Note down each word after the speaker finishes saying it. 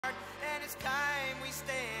it's time we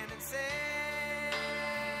stand and say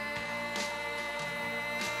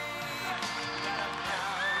that I'm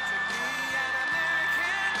proud to be an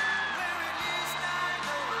American, where at least I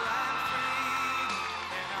know I'm free.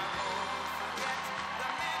 And I won't forget the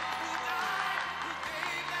men who died, who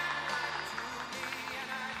gave that right to me. And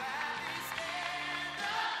I'd gladly stand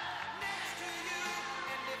up next to you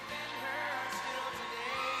and defend her still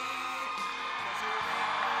today. 'Cause there ain't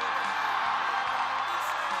no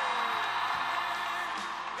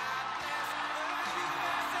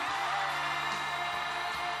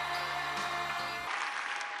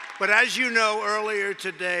But as you know, earlier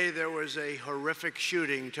today, there was a horrific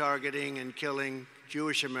shooting targeting and killing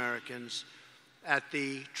Jewish Americans at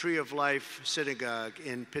the Tree of Life synagogue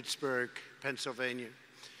in Pittsburgh, Pennsylvania.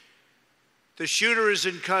 The shooter is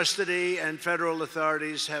in custody, and federal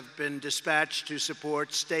authorities have been dispatched to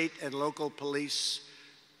support state and local police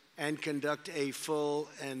and conduct a full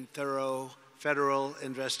and thorough federal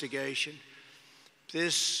investigation.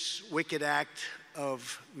 This wicked act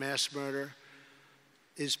of mass murder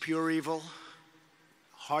is pure evil,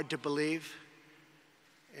 hard to believe,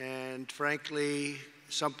 and frankly,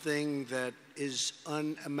 something that is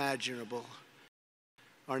unimaginable.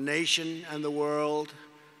 Our nation and the world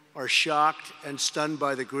are shocked and stunned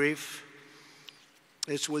by the grief.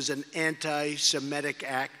 This was an anti-Semitic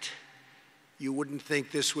act. You wouldn't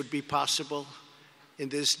think this would be possible in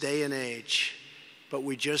this day and age, but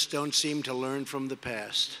we just don't seem to learn from the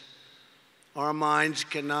past. Our minds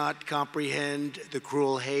cannot comprehend the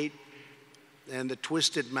cruel hate and the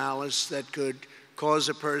twisted malice that could cause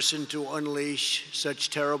a person to unleash such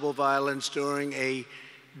terrible violence during a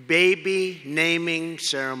baby naming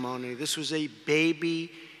ceremony. This was a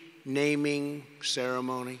baby naming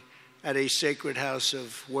ceremony at a sacred house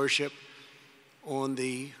of worship on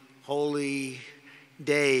the holy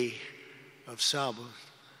day of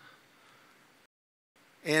Sabbath.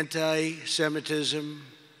 Anti-Semitism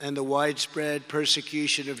and the widespread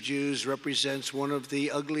persecution of Jews represents one of the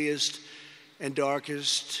ugliest and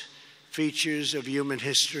darkest features of human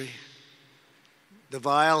history. The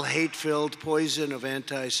vile, hate-filled poison of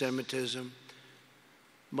anti-Semitism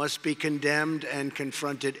must be condemned and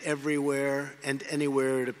confronted everywhere and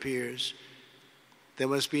anywhere it appears. There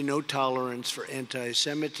must be no tolerance for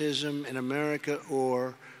anti-Semitism in America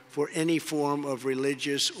or for any form of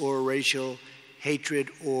religious or racial hatred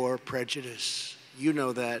or prejudice. You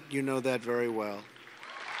know that. You know that very well.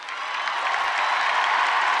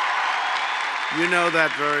 You know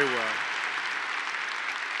that very well.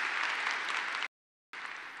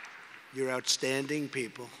 You're outstanding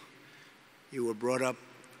people. You were brought up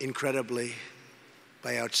incredibly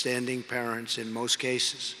by outstanding parents in most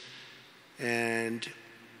cases. And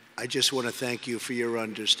I just want to thank you for your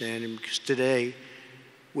understanding, because today,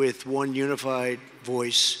 with one unified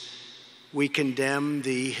voice, we condemn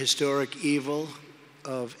the historic evil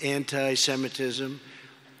of anti-Semitism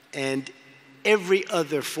and every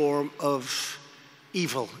other form of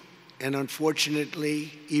evil. And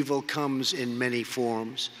unfortunately, evil comes in many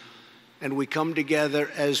forms. And we come together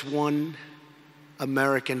as one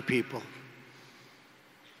American people.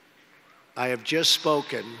 I have just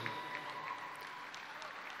spoken.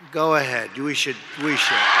 Go ahead. We should.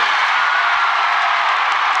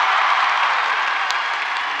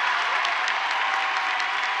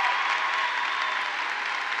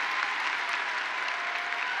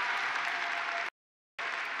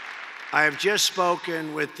 I have just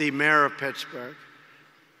spoken with the mayor of Pittsburgh,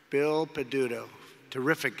 Bill Peduto,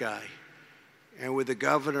 terrific guy, and with the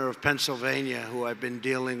governor of Pennsylvania, who I've been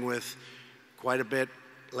dealing with quite a bit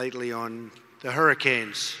lately on the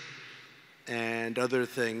hurricanes and other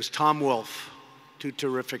things, Tom Wolf, two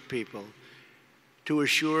terrific people, to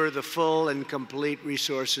assure the full and complete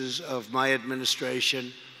resources of my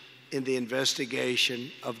administration in the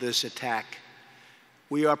investigation of this attack.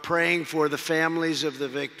 We are praying for the families of the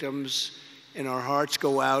victims, and our hearts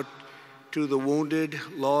go out to the wounded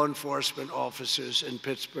law enforcement officers in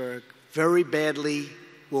Pittsburgh, very badly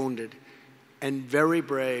wounded and very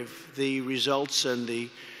brave. The results and the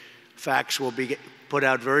facts will be put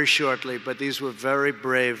out very shortly, but these were very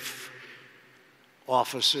brave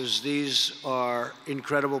officers. These are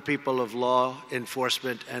incredible people of law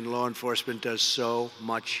enforcement, and law enforcement does so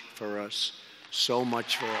much for us, so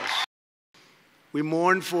much for us. We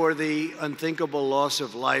mourn for the unthinkable loss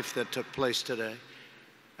of life that took place today,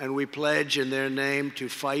 and we pledge in their name to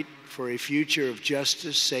fight for a future of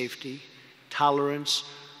justice, safety, tolerance,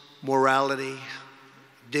 morality,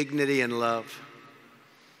 dignity, and love.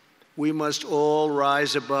 We must all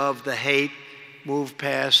rise above the hate, move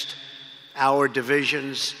past our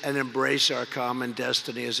divisions, and embrace our common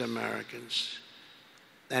destiny as Americans.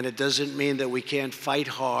 And it doesn't mean that we can't fight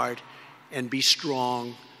hard and be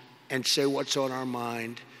strong and say what's on our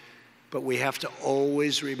mind, but we have to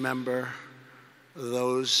always remember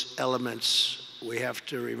those elements. We have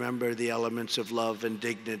to remember the elements of love and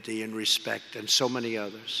dignity and respect and so many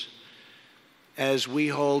others. As we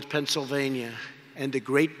hold Pennsylvania and the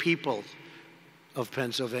great people of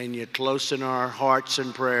Pennsylvania close in our hearts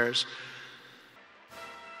and prayers,